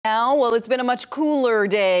Well, it's been a much cooler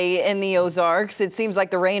day in the Ozarks. It seems like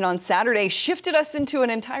the rain on Saturday shifted us into an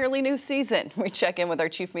entirely new season. We check in with our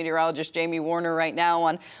chief meteorologist, Jamie Warner, right now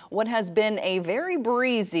on what has been a very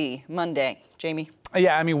breezy Monday. Jamie.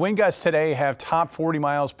 Yeah, I mean, wind gusts today have topped 40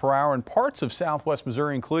 miles per hour in parts of southwest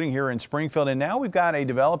Missouri, including here in Springfield. And now we've got a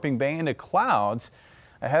developing band of clouds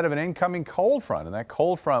ahead of an incoming cold front, and that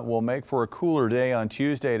cold front will make for a cooler day on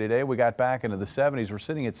Tuesday. Today we got back into the 70s. We're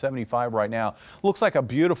sitting at 75 right now. Looks like a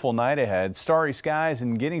beautiful night ahead. Starry skies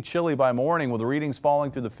and getting chilly by morning, with the readings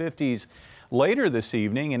falling through the 50s later this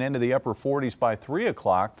evening and into the upper 40s by 3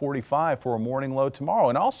 o'clock, 45 for a morning low tomorrow.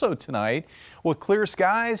 And also tonight, with clear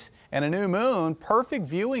skies and a new moon, perfect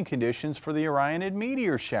viewing conditions for the Orioinid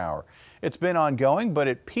Meteor Shower. It's been ongoing, but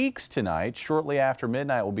it peaks tonight. Shortly after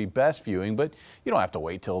midnight will be best viewing, but you don't have to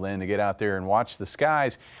wait till then to get out there and watch the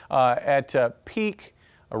skies. At peak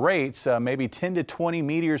rates, maybe 10 to 20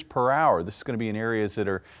 meteors per hour. This is going to be in areas that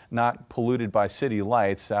are not polluted by city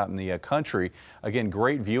lights out in the country. Again,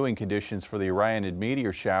 great viewing conditions for the Orionid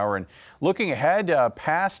Meteor Shower. And looking ahead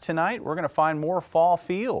past tonight, we're going to find more fall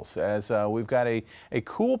feels as we've got a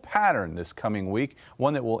cool pattern this coming week,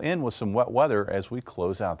 one that will end with some wet weather as we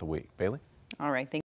close out the week. Bailey? All right.